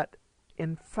 but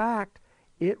in fact,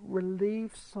 it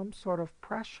relieves some sort of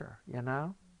pressure, you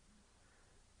know?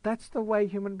 That's the way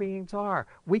human beings are.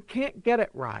 We can't get it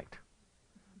right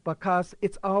because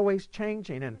it's always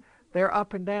changing and they're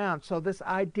up and down. So this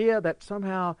idea that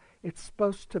somehow it's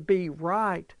supposed to be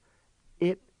right,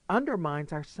 it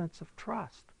undermines our sense of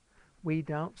trust. We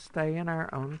don't stay in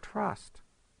our own trust.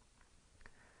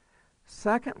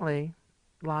 Secondly,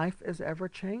 life is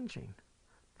ever-changing.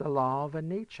 The law of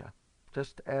anicca,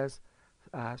 just as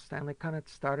Stanley Kunitz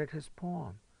started his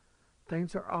poem.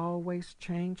 Things are always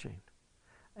changing.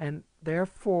 And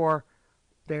therefore,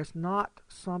 there's not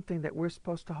something that we're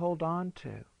supposed to hold on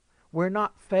to. We're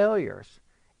not failures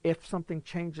if something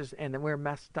changes and then we're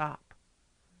messed up.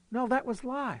 No, that was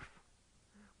life.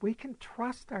 We can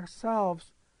trust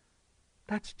ourselves.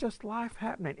 That's just life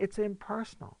happening. It's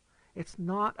impersonal. It's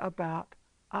not about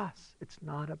us. It's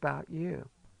not about you.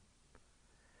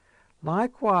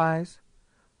 Likewise,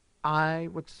 I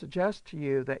would suggest to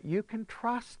you that you can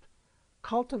trust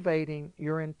cultivating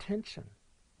your intention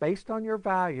based on your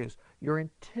values, your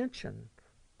intention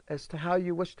as to how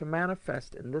you wish to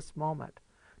manifest in this moment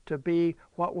to be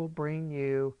what will bring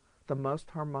you the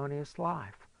most harmonious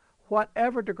life,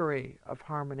 whatever degree of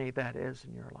harmony that is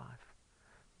in your life.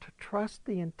 To trust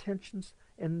the intentions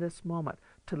in this moment,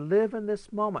 to live in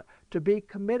this moment, to be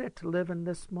committed to live in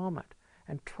this moment,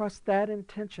 and trust that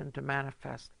intention to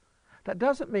manifest. That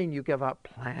doesn't mean you give up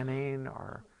planning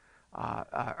or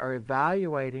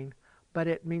evaluating, but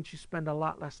it means you spend a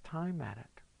lot less time at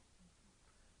it.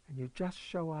 And you just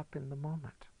show up in the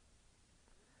moment.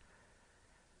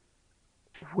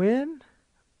 When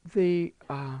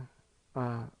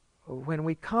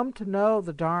we come to know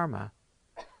the Dharma,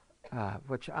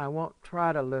 which I won't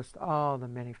try to list all the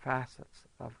many facets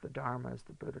of the Dharma as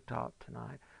the Buddha taught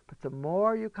tonight, but the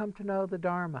more you come to know the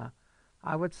Dharma,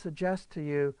 I would suggest to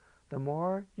you, the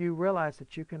more you realize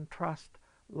that you can trust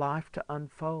life to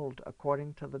unfold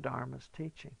according to the Dharma's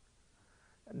teaching.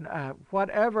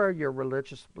 Whatever your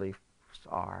religious beliefs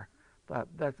are,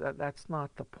 that's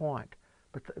not the point.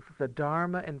 But the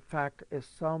Dharma, in fact, is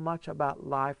so much about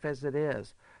life as it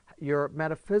is. Your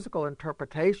metaphysical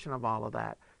interpretation of all of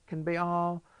that can be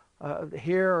all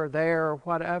here or there or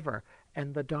whatever.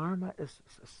 And the Dharma is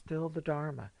still the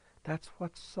Dharma. That's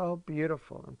what's so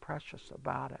beautiful and precious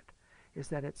about it, is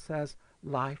that it says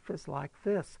life is like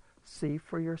this. See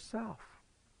for yourself.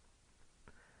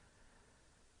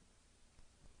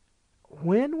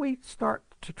 When we start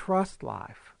to trust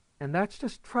life, and that's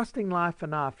just trusting life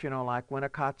enough, like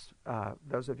Winnicott's,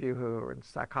 those of you who are in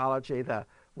psychology, the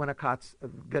Winnicott's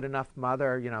good enough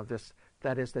mother,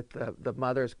 that is that the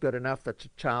mother is good enough that the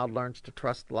child learns to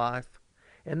trust life.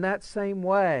 In that same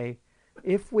way,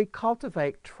 if we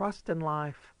cultivate trust in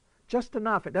life just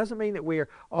enough, it doesn't mean that we're,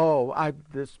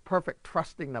 this perfect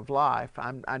trusting of life.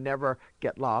 I never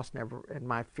get lost, never in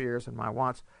my fears and my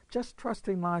wants. Just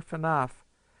trusting life enough,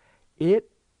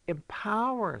 it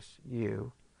empowers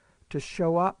you to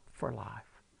show up for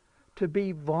life, to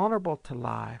be vulnerable to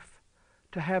life,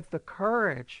 to have the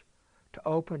courage to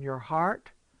open your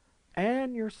heart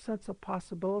and your sense of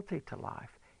possibility to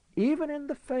life, even in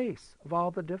the face of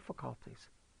all the difficulties.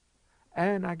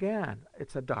 And again,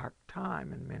 it's a dark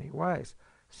time in many ways.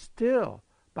 Still,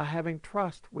 by having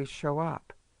trust, we show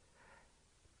up.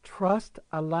 Trust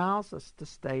allows us to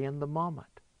stay in the moment,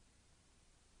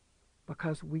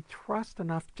 because we trust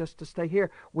enough just to stay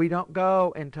here. We don't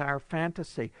go into our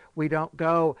fantasy. We don't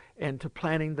go into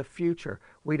planning the future.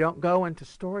 We don't go into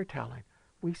storytelling.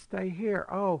 We stay here.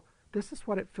 Oh, this is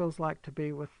what it feels like to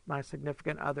be with my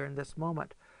significant other in this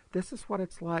moment. This is what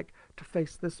it's like to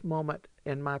face this moment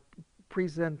in my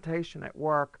presentation at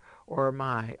work, or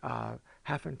my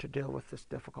having to deal with this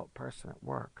difficult person at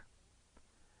work.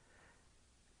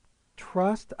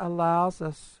 Trust allows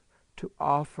us to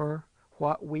offer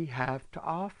what we have to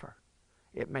offer.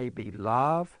 It may be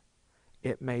love,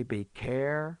 it may be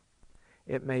care,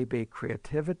 it may be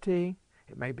creativity,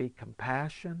 it may be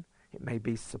compassion, it may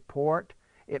be support,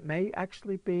 it may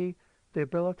actually be the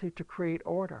ability to create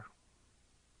order,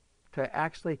 to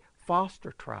actually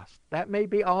foster trust. That may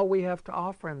be all we have to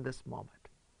offer in this moment.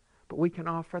 but we can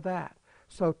offer that.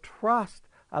 So trust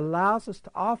allows us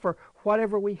to offer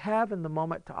whatever we have in the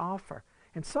moment to offer.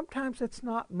 And sometimes it's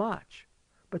not much,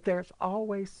 but there's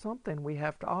always something we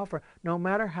have to offer, no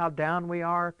matter how down we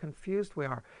are, confused we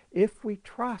are, if we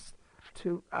trust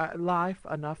to life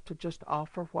enough to just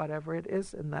offer whatever it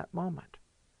is in that moment.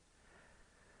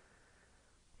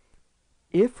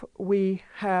 If we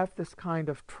have this kind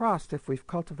of trust, if we've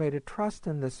cultivated trust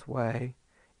in this way,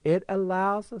 it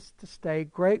allows us to stay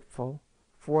grateful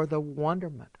for the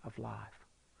wonderment of life.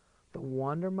 The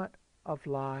wonderment of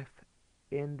life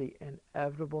in the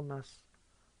inevitableness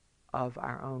of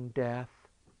our own death,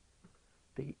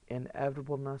 the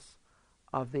inevitableness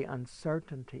of the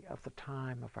uncertainty of the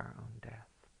time of our own death.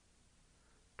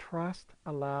 Trust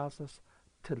allows us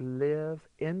to live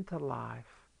into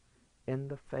life in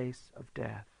the face of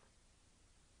death.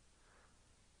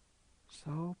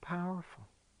 So powerful.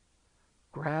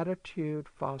 Gratitude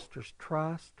fosters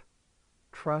trust.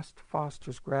 Trust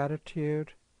fosters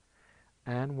gratitude.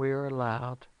 And we're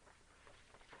allowed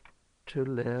to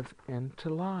live into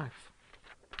life.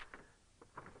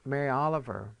 Mary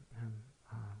Oliver,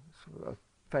 a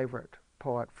favorite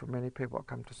poet for many people that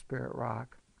come to Spirit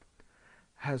Rock,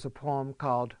 has a poem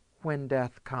called When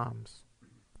Death Comes.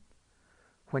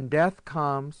 When death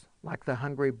comes, like the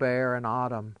hungry bear in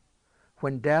autumn,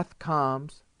 when death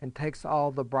comes and takes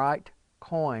all the bright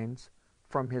coins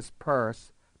from his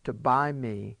purse to buy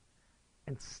me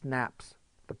and snaps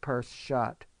the purse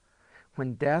shut,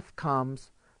 when death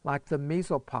comes like the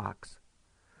measlepox,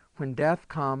 when death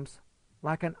comes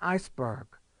like an iceberg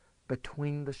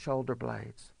between the shoulder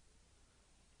blades,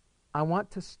 I want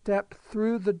to step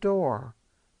through the door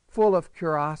full of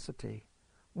curiosity,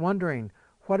 wondering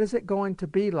what is it going to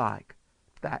be like,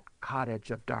 that cottage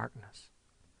of darkness.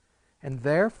 And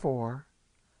therefore,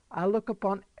 I look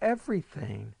upon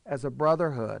everything as a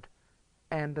brotherhood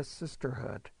and a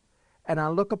sisterhood, and I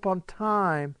look upon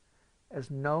time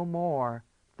as no more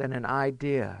than an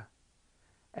idea,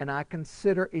 and I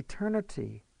consider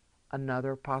eternity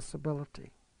another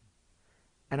possibility.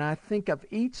 And I think of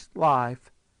each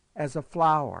life as a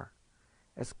flower,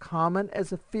 as common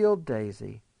as a field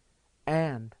daisy,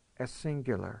 and as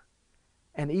singular,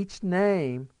 and each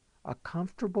name a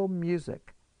comfortable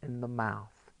music in the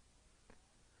mouth,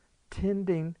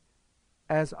 tending,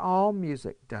 as all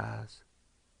music does,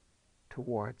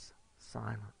 towards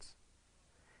silence.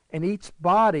 And each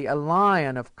body a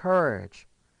lion of courage,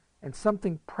 and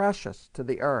something precious to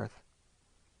the earth.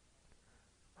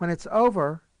 When it's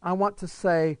over, I want to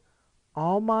say,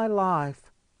 all my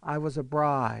life I was a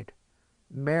bride,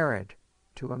 married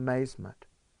to amazement.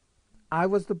 I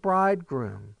was the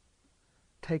bridegroom,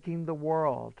 taking the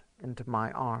world into my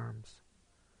arms.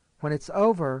 When it's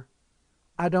over,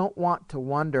 I don't want to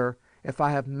wonder if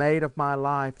I have made of my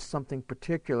life something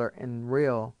particular and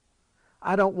real.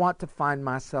 I don't want to find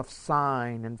myself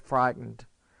sighing and frightened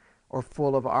or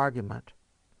full of argument.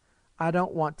 I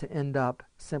don't want to end up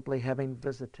simply having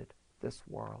visited this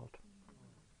world.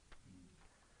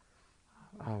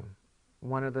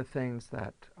 One of the things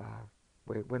that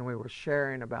when we were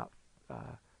sharing about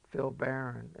Phil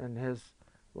Barron and his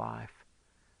life,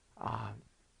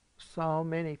 so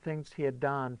many things he had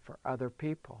done for other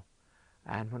people.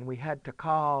 And when we had to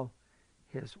call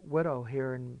his widow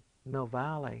here in Mill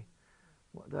Valley,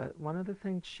 one of the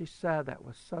things she said that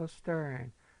was so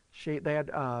stirring, they had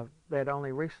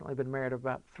only recently been married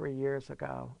about 3 years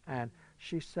ago, and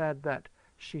she said that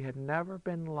she had never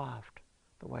been loved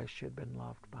the way she had been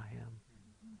loved by him.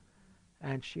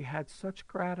 And she had such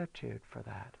gratitude for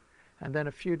that. And then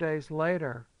a few days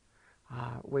later,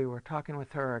 we were talking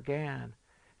with her again,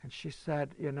 and she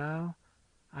said,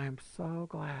 I am so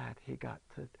glad he got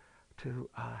to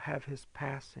have his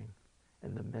passing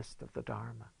in the midst of the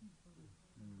Dharma.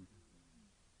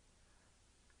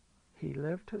 He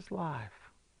lived his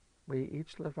life. We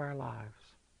each live our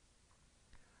lives.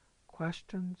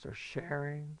 Questions or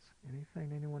sharings?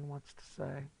 Anything anyone wants to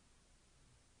say?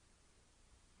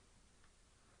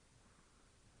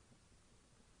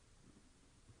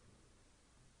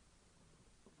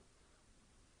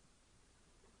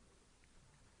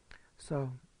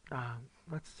 So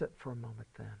let's sit for a moment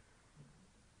then.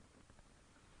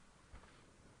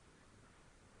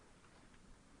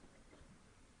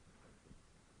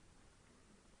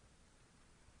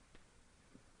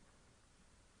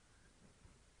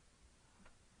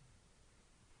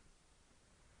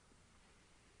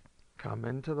 Come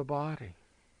into the body.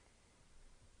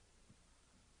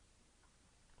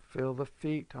 Feel the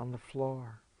feet on the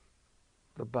floor,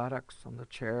 the buttocks on the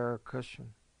chair or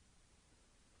cushion.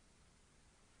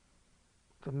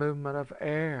 The movement of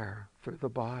air through the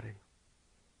body.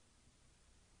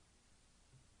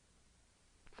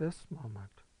 this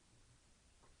moment,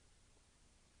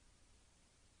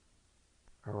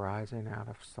 arising out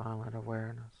of silent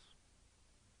awareness,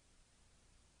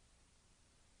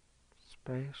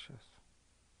 spacious,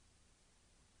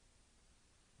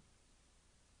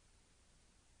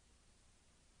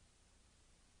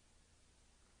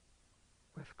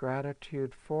 with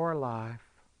gratitude for life,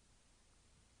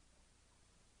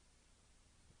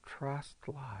 trust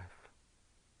life,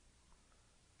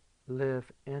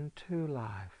 live into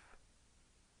life,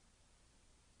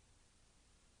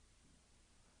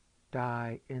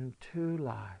 die into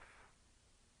life.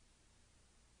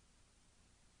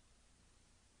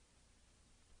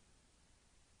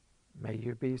 May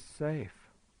you be safe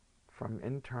from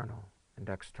internal and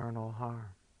external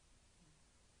harm.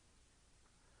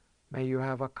 May you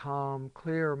have a calm,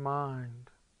 clear mind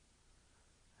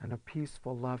and a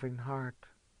peaceful, loving heart.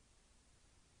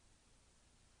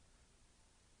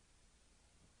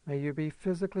 May you be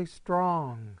physically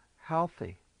strong,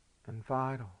 healthy, and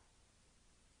vital.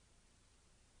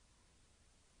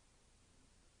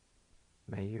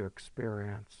 May you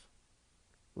experience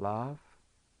love,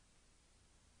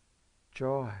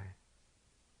 joy,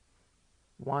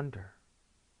 wonder,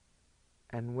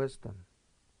 and wisdom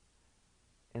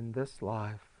in this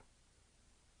life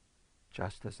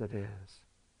just as it is.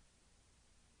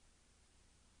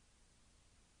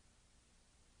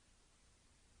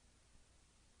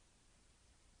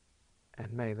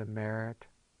 And may the merit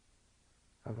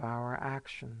of our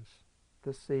actions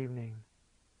this evening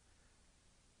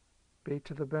be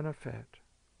to the benefit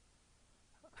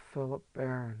of Phillip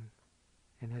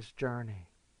in his journey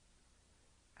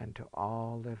and to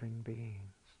all living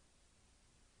beings.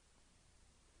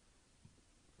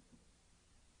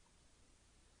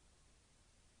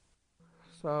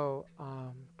 So,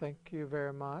 thank you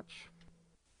very much.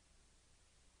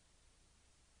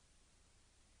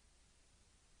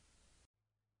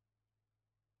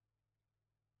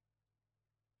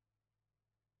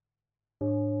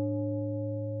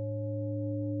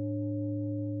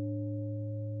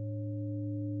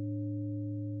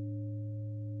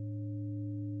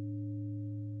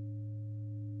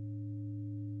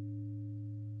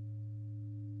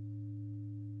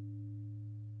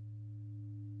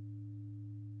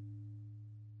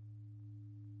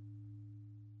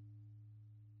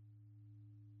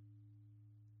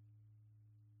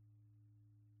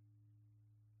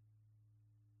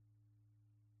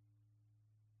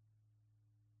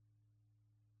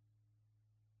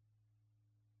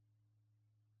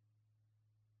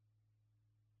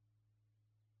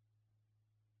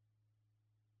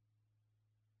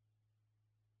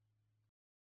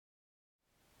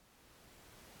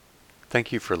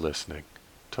 Thank you for listening.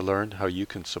 To learn how you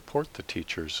can support the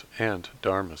teachers and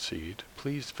Dharma Seed,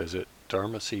 please visit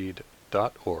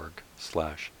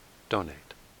dharmaseed.org/donate.